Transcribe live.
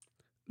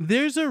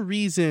There's a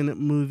reason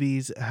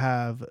movies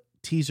have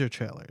teaser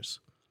trailers,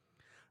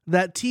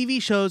 that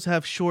TV shows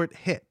have short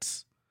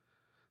hits.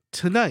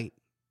 Tonight,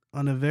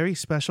 on a very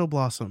special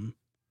Blossom,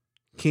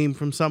 came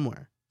from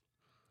somewhere.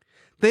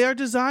 They are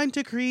designed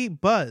to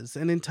create buzz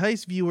and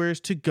entice viewers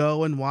to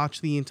go and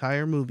watch the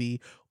entire movie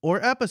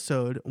or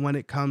episode when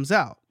it comes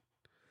out.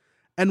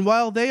 And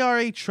while they are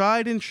a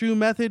tried and true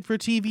method for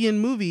TV and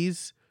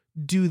movies,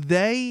 do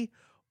they,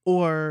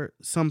 or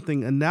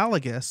something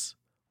analogous,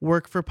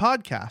 work for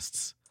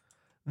podcasts?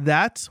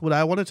 That's what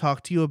I want to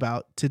talk to you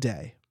about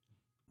today.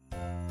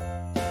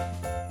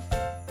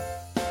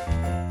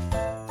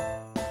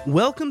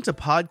 Welcome to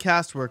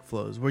Podcast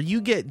Workflows, where you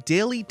get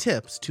daily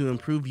tips to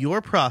improve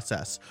your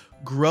process,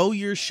 grow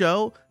your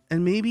show,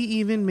 and maybe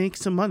even make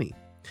some money.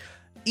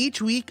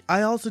 Each week,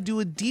 I also do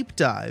a deep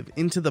dive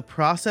into the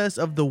process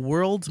of the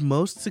world's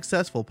most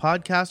successful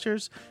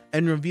podcasters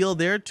and reveal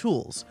their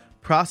tools,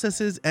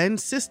 processes, and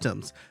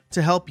systems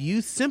to help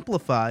you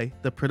simplify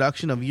the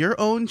production of your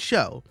own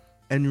show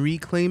and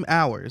reclaim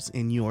hours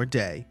in your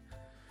day.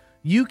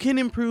 You can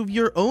improve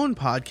your own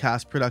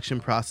podcast production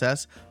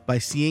process by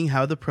seeing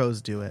how the pros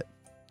do it.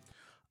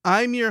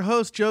 I'm your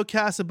host, Joe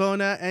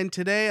Casabona, and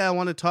today I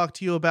want to talk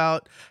to you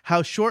about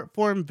how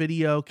short-form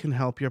video can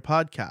help your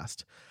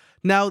podcast.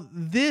 Now,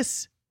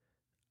 this,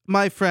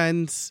 my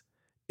friends,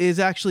 is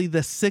actually the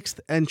 6th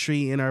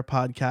entry in our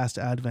podcast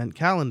Advent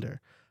calendar.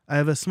 I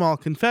have a small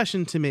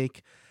confession to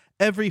make.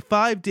 Every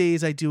 5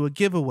 days I do a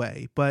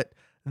giveaway, but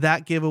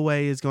that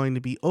giveaway is going to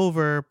be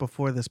over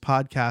before this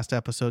podcast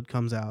episode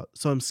comes out,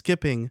 so I'm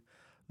skipping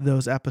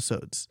those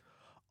episodes.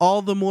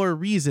 All the more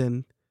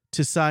reason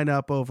to sign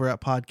up over at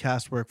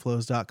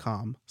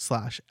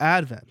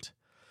podcastworkflows.com/advent.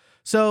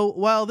 So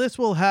while this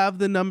will have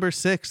the number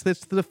 6,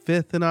 that's the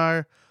 5th in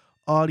our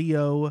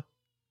audio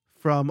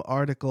from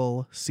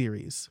article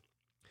series.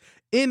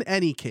 In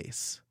any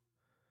case,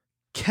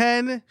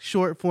 can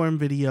short form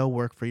video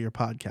work for your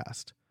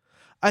podcast?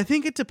 I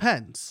think it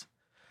depends.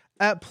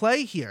 At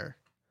play here,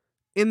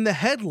 in the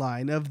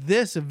headline of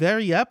this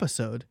very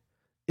episode,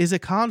 is a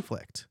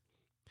conflict.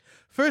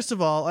 First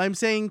of all, I'm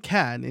saying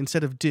can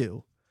instead of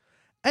do.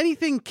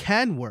 Anything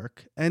can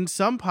work, and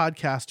some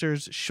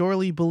podcasters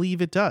surely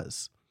believe it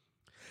does.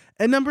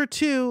 And number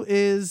 2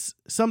 is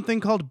something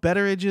called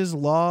Betteridge's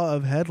Law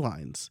of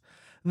Headlines.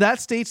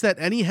 That states that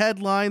any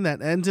headline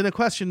that ends in a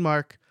question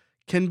mark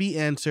can be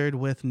answered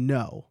with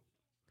no.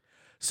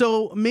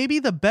 So maybe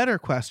the better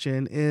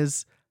question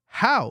is,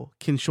 how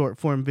can short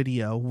form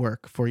video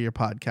work for your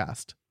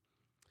podcast?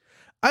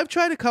 I've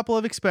tried a couple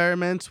of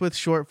experiments with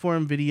short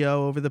form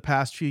video over the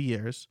past few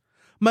years.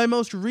 My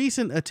most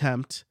recent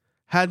attempt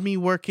had me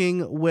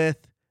working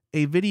with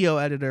a video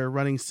editor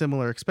running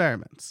similar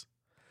experiments.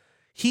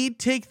 He'd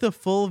take the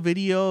full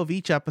video of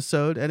each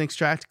episode and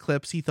extract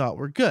clips he thought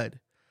were good,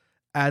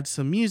 add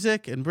some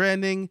music and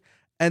branding,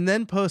 and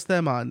then post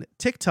them on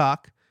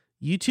TikTok,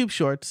 YouTube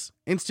Shorts,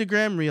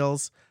 Instagram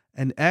Reels,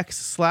 and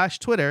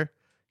X/Twitter,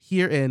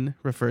 herein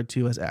referred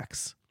to as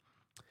X.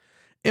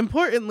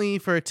 Importantly,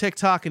 for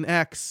TikTok and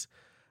X,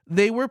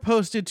 they were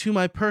posted to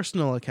my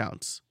personal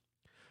accounts.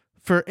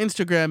 For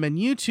Instagram and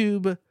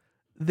YouTube,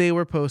 they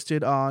were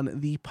posted on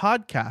the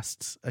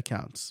podcast's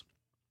accounts.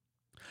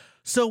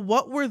 So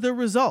what were the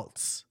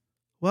results?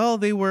 Well,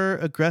 they were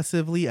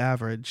aggressively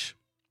average.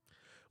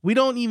 We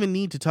don't even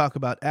need to talk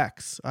about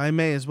X. I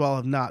may as well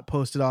have not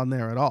posted on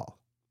there at all.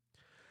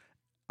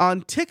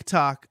 On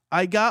TikTok,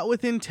 I got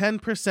within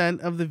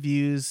 10% of the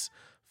views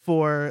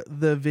for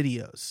the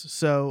videos.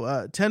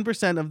 So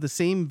 10% of the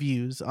same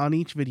views on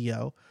each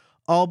video,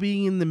 all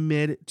being in the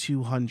mid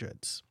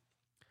 200s.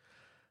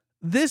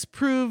 This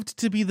proved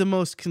to be the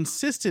most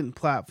consistent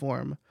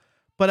platform,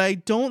 but I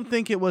don't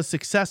think it was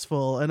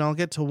successful, and I'll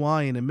get to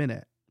why in a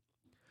minute.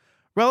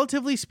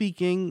 Relatively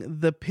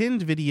speaking, the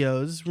pinned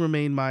videos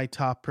remain my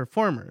top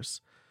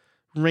performers,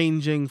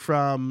 ranging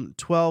from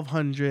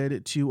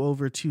 1,200 to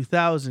over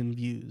 2,000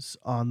 views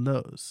on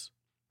those.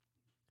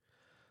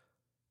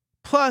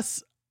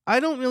 Plus, I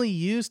don't really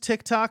use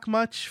TikTok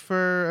much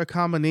for a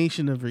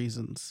combination of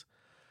reasons.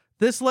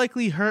 This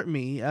likely hurt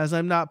me as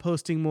I'm not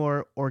posting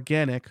more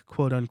organic,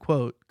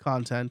 quote-unquote,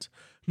 content,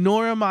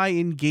 nor am I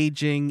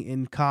engaging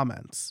in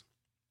comments.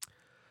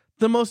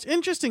 The most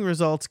interesting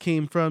results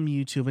came from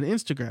YouTube and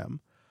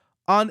Instagram.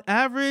 On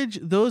average,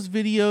 those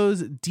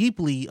videos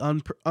deeply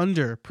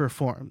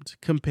underperformed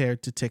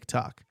compared to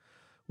TikTok,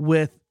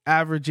 with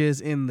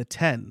averages in the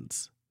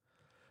 10s.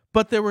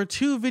 But there were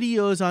 2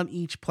 videos on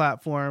each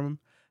platform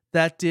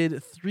that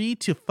did 3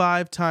 to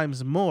 5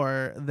 times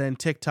more than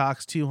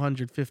TikTok's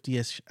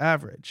 250-ish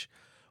average.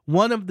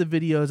 One of the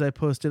videos I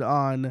posted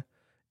on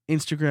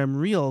Instagram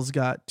Reels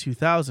got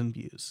 2,000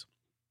 views.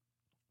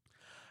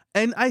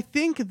 And I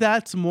think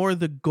that's more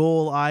the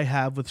goal I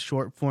have with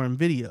short form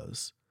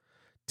videos.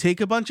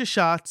 Take a bunch of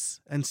shots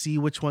and see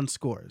which one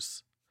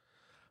scores.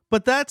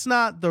 But that's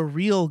not the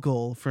real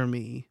goal for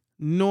me,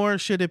 nor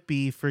should it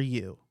be for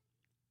you.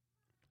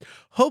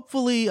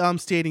 Hopefully, I'm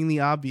stating the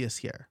obvious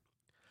here.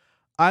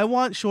 I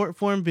want short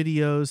form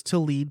videos to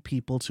lead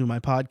people to my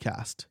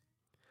podcast.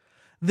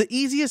 The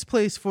easiest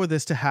place for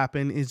this to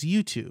happen is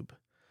YouTube.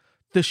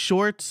 The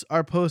shorts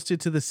are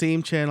posted to the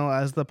same channel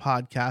as the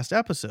podcast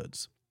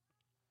episodes.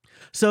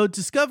 So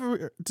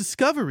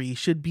discovery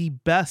should be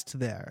best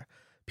there.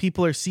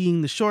 People are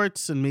seeing the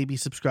shorts and maybe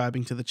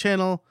subscribing to the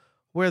channel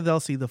where they'll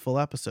see the full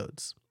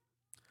episodes.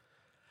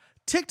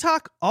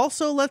 TikTok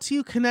also lets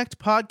you connect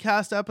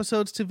podcast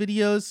episodes to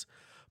videos,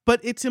 but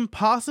it's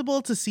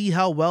impossible to see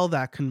how well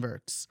that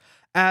converts,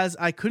 as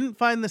I couldn't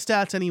find the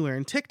stats anywhere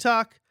in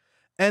TikTok,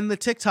 and the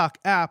TikTok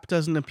app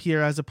doesn't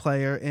appear as a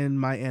player in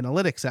my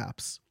analytics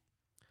apps.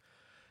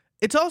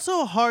 It's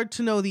also hard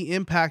to know the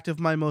impact of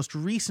my most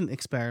recent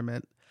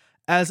experiment,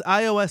 as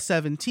iOS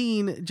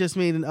 17 just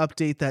made an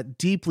update that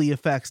deeply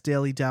affects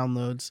daily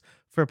downloads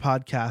for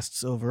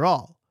podcasts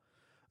overall,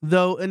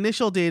 though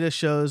initial data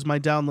shows my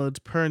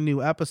downloads per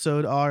new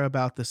episode are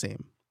about the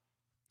same.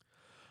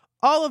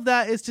 All of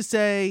that is to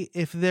say,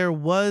 if there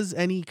was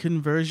any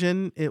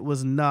conversion, it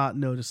was not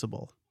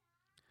noticeable.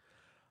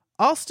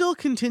 I'll still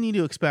continue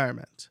to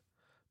experiment.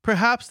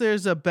 Perhaps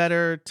there's a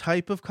better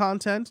type of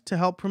content to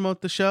help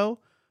promote the show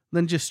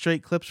than just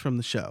straight clips from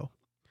the show.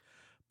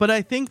 But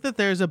I think that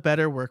there's a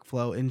better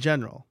workflow in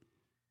general.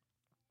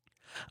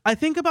 I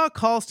think about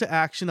calls to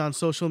action on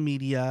social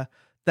media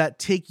that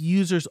take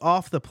users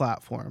off the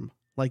platform,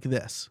 like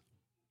this.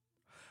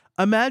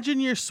 Imagine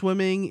you're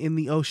swimming in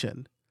the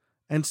ocean,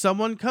 and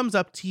someone comes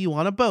up to you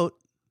on a boat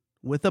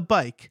with a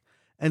bike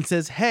and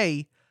says,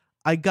 "Hey,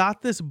 I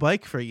got this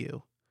bike for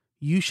you.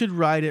 You should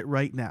ride it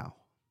right now."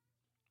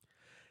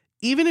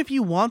 Even if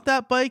you want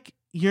that bike,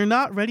 you're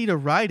not ready to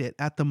ride it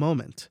at the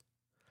moment.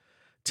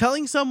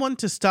 Telling someone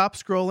to stop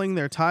scrolling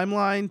their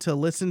timeline to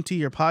listen to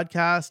your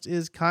podcast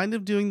is kind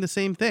of doing the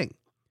same thing.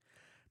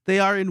 They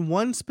are in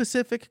one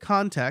specific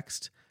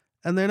context,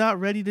 and they're not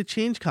ready to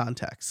change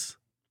contexts.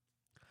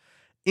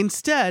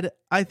 Instead,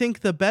 I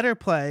think the better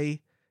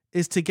play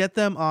is to get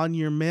them on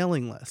your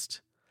mailing list.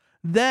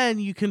 Then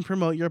you can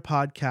promote your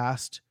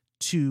podcast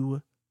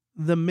to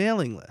the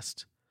mailing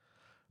list.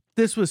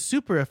 This was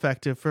super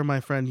effective for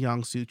my friend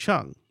Yongsoo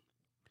Chung.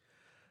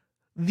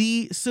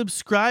 The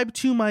subscribe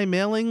to my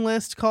mailing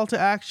list call to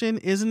action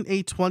isn't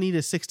a 20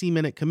 to 60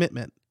 minute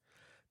commitment.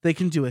 They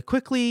can do it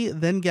quickly,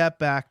 then get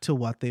back to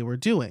what they were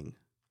doing.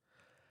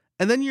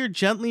 And then you're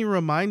gently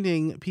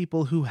reminding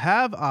people who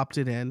have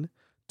opted in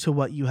to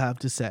what you have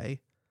to say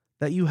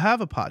that you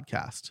have a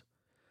podcast.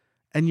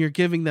 And you're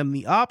giving them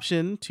the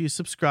option to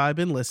subscribe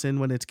and listen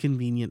when it's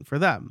convenient for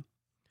them.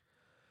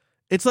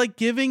 It's like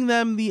giving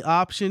them the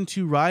option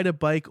to ride a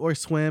bike or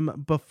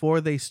swim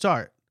before they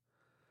start,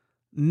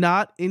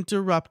 not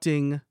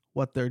interrupting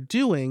what they're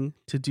doing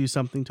to do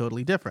something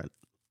totally different.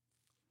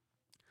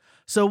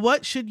 So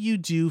what should you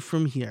do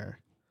from here?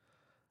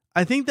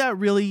 I think that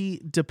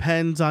really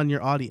depends on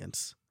your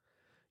audience.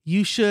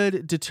 You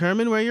should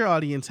determine where your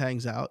audience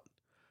hangs out,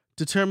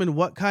 determine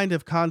what kind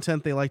of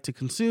content they like to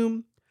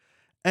consume,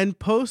 and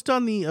post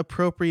on the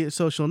appropriate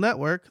social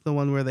network, the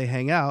one where they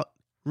hang out,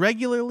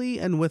 regularly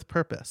and with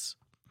purpose.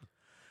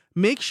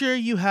 Make sure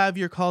you have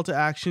your call to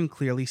action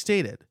clearly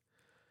stated.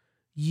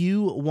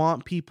 You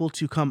want people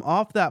to come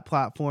off that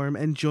platform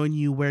and join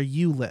you where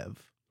you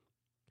live.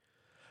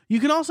 You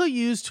can also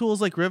use tools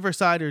like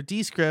Riverside or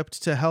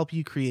Descript to help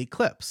you create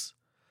clips.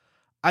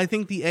 I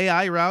think the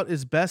AI route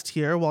is best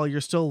here while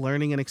you're still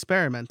learning and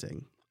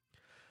experimenting.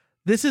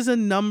 This is a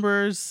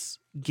numbers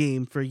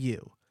game for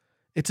you.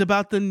 It's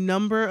about the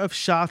number of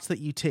shots that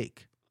you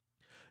take.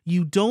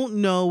 You don't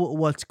know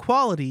what's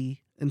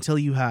quality until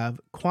you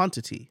have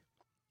quantity.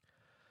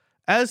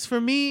 As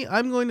for me,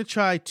 I'm going to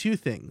try two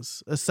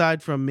things,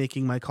 aside from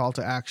making my call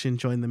to action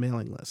join the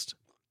mailing list.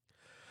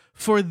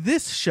 For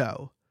this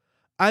show,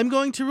 I'm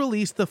going to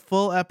release the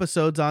full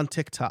episodes on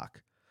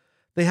TikTok.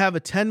 They have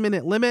a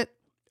 10-minute limit,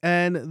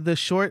 and the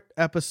short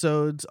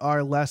episodes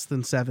are less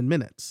than 7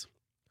 minutes.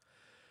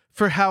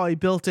 For How I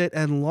Built It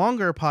and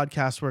longer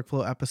podcast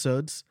workflow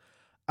episodes,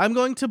 I'm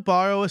going to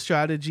borrow a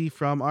strategy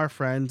from our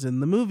friends in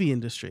the movie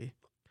industry.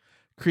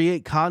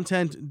 Create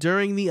content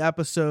during the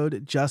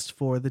episode just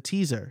for the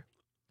teaser.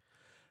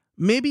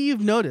 Maybe you've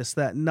noticed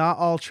that not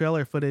all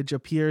trailer footage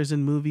appears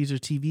in movies or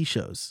TV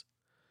shows.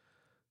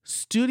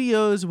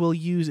 Studios will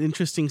use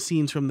interesting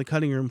scenes from the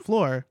cutting room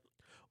floor,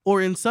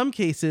 or in some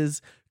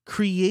cases,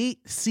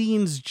 create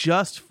scenes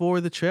just for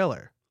the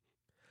trailer.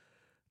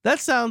 That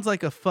sounds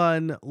like a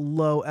fun,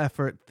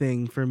 low-effort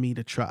thing for me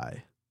to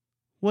try.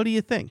 What do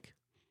you think?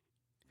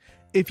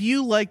 If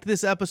you liked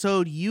this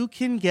episode, you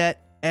can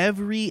get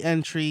every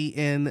entry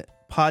in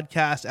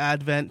Podcast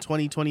Advent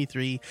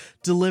 2023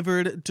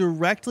 delivered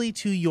directly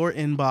to your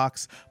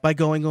inbox by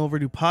going over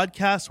to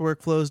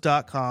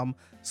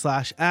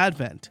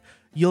podcastworkflows.com/advent.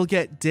 You'll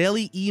get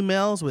daily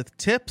emails with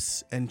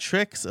tips and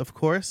tricks, of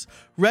course,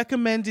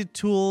 recommended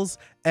tools,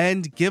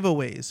 and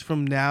giveaways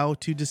from now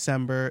to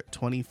December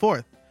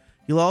 24th.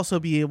 You'll also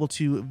be able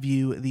to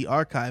view the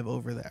archive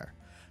over there.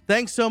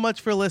 Thanks so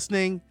much for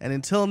listening, and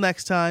until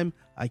next time,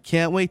 I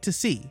can't wait to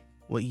see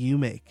what you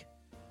make.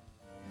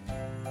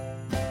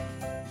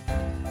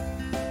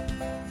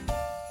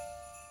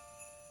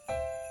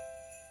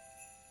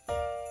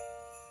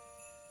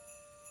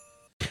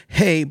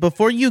 Hey,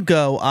 before you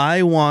go,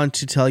 I want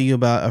to tell you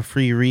about a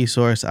free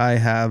resource I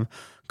have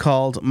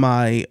called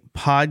my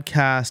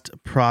podcast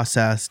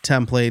process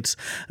templates.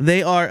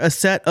 They are a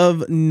set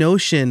of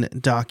Notion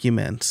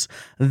documents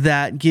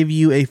that give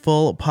you a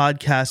full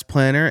podcast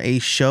planner, a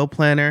show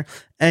planner,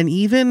 and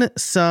even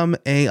some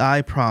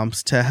AI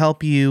prompts to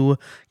help you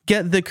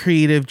get the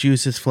creative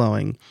juices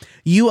flowing.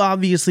 You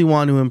obviously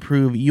want to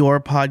improve your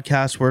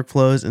podcast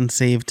workflows and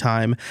save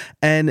time,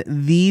 and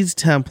these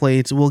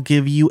templates will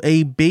give you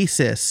a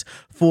basis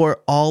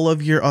for all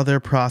of your other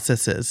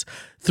processes.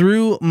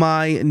 Through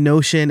my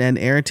Notion and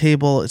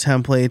Airtable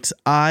templates,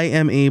 I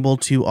am able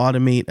to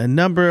automate a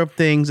number of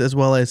things as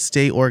well as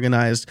stay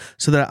organized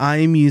so that I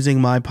am using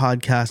my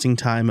podcasting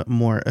time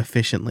more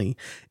efficiently.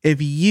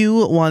 If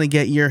you want to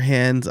get your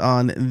hands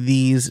on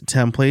these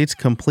templates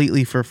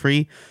completely for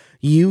free,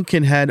 you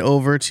can head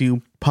over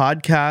to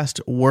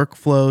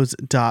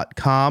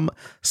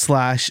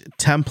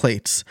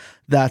podcastworkflows.com/templates.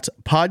 That's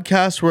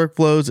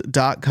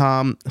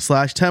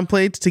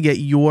podcastworkflows.com/templates to get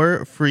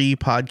your free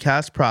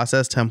podcast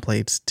process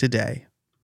templates today.